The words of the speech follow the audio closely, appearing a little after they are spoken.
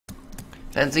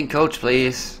Fencing coach,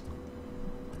 please.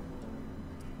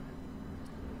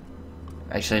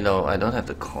 Actually, no, I don't have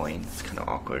the coin. It's kind of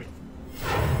awkward.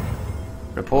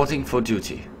 Reporting for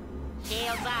duty.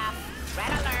 Shields off.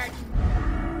 Red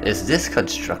alert. Is this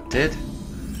constructed?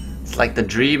 It's like the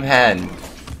dream hand.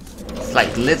 It's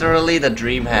like literally the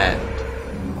dream hand.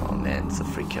 Oh man, it's a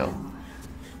free kill.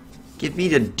 Give me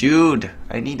the dude.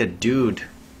 I need a dude.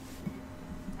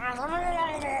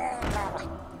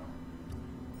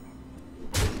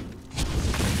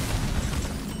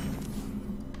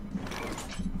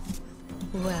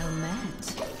 Well met.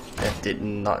 That did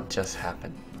not just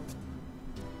happen.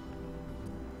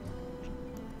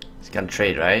 He's gonna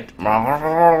trade, right?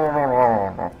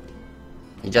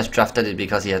 He just drafted it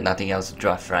because he had nothing else to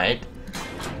draft, right?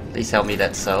 Please tell me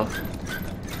that's so.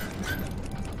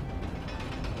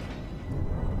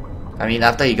 I mean,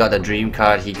 after he got the dream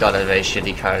card, he got a very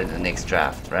shitty card in the next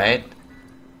draft, right?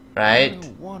 Right?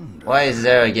 Why is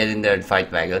there a get in there and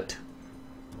fight maggot?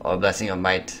 Or blessing of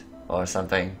might or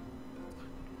something?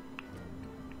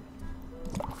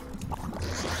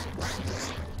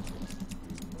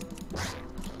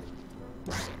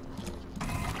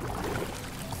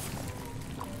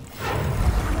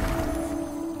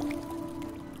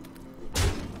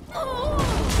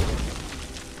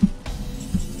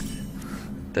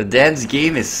 The dance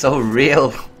game is so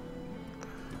real.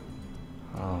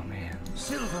 Oh man.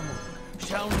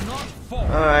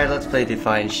 Alright, let's play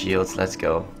Divine Shields. Let's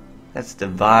go. That's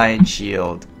Divine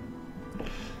Shield.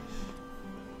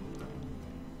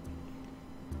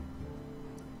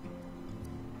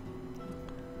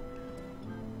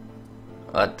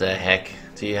 What the heck?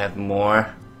 Do you have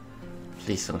more?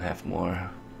 Please don't have more.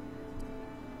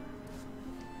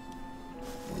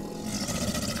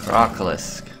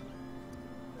 Crocolisk.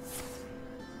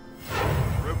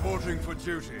 Reporting for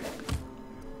duty.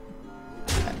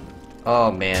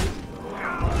 Oh man.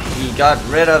 He got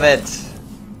rid of it.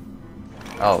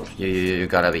 Oh, you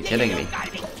gotta be kidding me.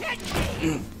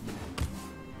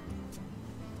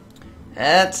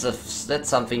 That's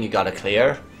something you gotta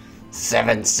clear.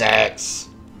 7-6.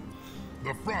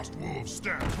 The Frost Wolves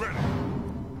stand ready.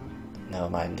 Never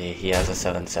mind, he has a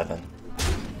 7-7.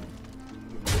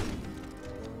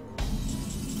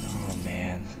 Oh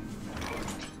man.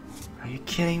 Are you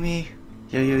kidding me?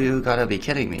 You gotta be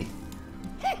kidding me.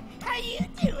 How you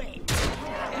doing?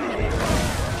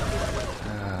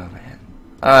 Oh man.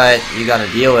 Alright, you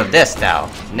gotta deal with this now.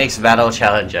 Next battle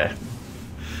challenger.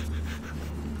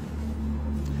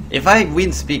 If I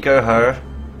win Speaker her,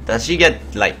 does she get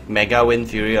like Mega Wind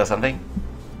Fury or something?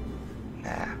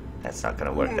 Nah, that's not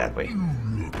gonna work that way.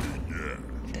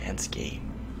 Dance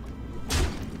game.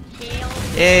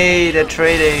 Yay, they're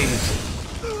trading!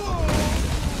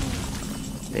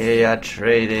 They are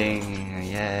trading,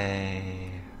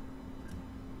 yay.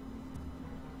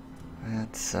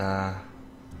 That's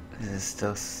this is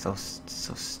still so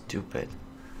stupid.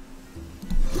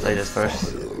 Play this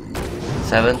first.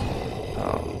 7?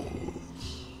 Oh.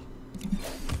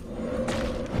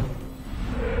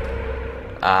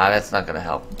 Ah, that's not gonna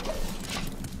help.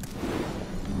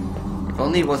 If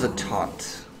only it was a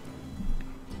taunt.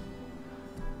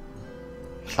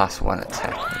 +1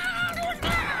 attack.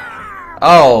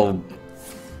 Oh!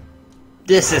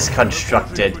 This is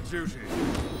constructed.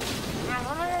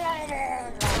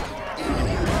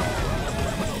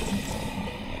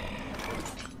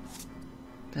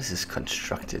 This is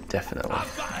constructed, definitely.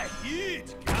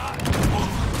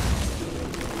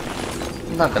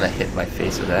 I'm not gonna hit my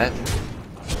face with that.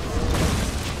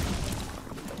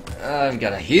 I've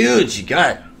got a huge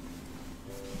gut.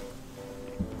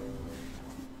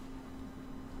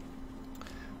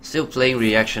 Still playing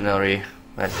reactionary,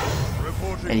 but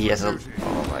and he has a.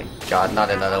 Oh my god! Not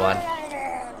another one.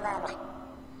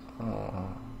 Oh.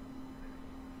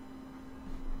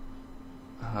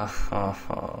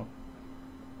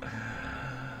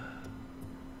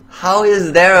 How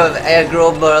is there an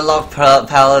aggro Murloc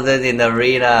Paladin in the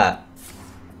arena?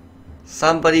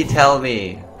 Somebody tell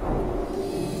me.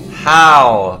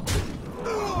 How?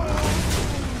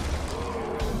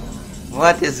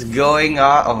 What is going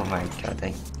on? Oh my god,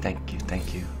 thank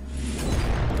you.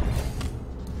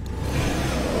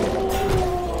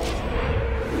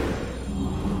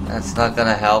 That's not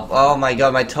gonna help. Oh my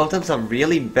god, my totems are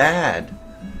really bad.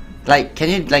 Like, can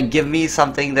you like give me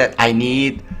something that I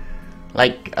need?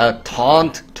 Like a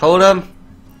taunt totem?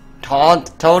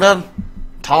 Taunt totem?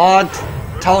 Taunt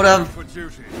totem?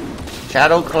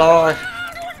 Shadow Claw?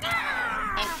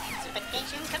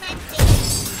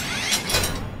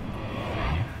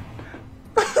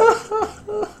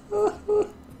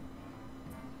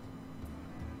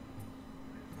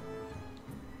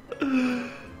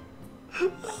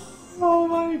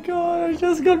 god, I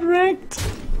just got wrecked.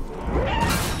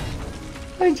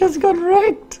 I just got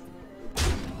wrecked.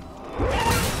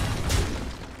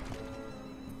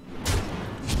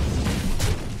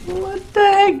 What the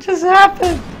heck just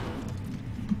happened?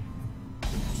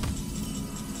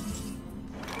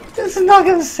 This is not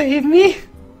gonna save me.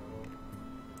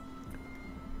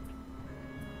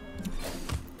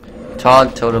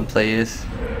 Taunt totem, please.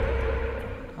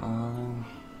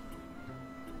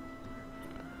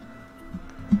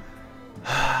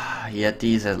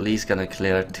 Yeti's at least gonna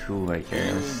clear 2, I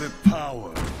guess. The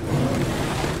power.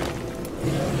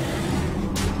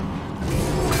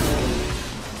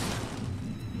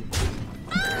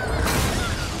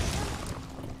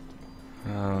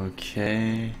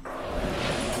 Okay.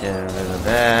 Get rid of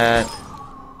that.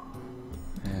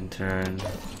 And turn.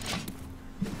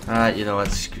 Alright, you know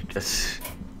what? Screw this.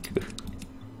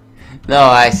 No,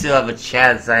 I still have a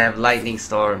chance. I have lightning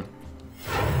storm.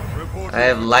 I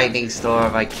have lightning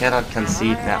storm. I cannot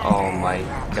concede now. Oh my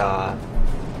god.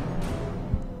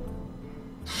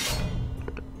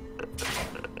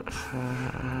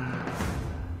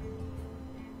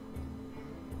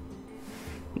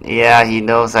 Yeah, he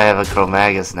knows I have a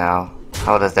Chromagus now.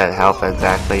 How does that help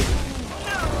exactly?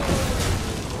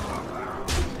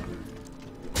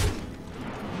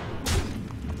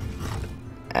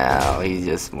 Oh, he's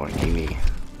just smirking me.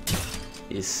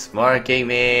 He's smirking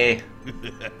me.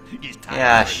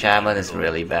 Yeah, Shaman is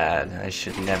really bad. I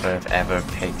should never have ever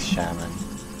picked Shaman.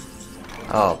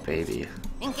 Oh, baby.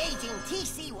 Engaging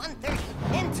TC-130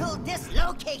 into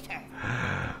dislocator.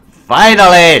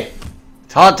 Finally!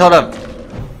 Taunt totem!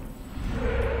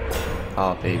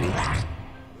 Oh, baby.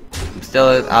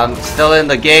 I'm still in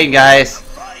the game, guys.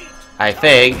 I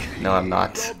think. No, I'm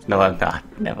not. No, I'm not.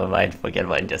 Never mind. Forget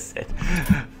what I just said.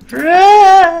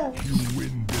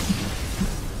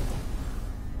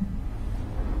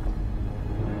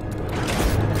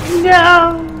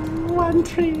 No!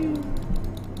 1-3.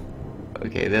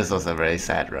 Okay, this was a very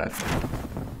sad run.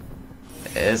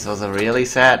 This was a really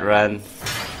sad run.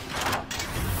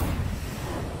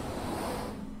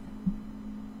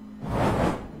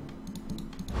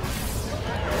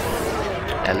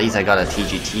 At least I got a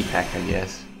TGT pack, I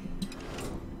guess.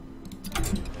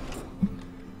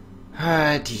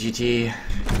 Alright, TGT.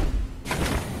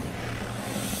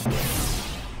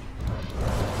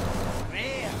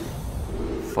 Rare.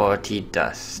 40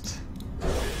 dust.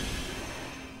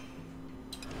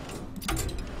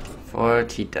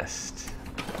 40 dust.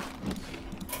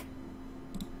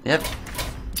 Yep.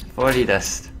 40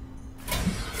 dust.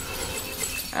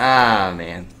 Ah,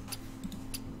 man.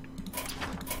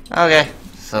 Okay.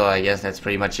 So I guess that's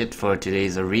pretty much it for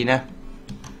today's arena.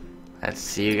 Let's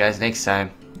see you guys next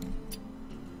time.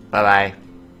 Bye bye.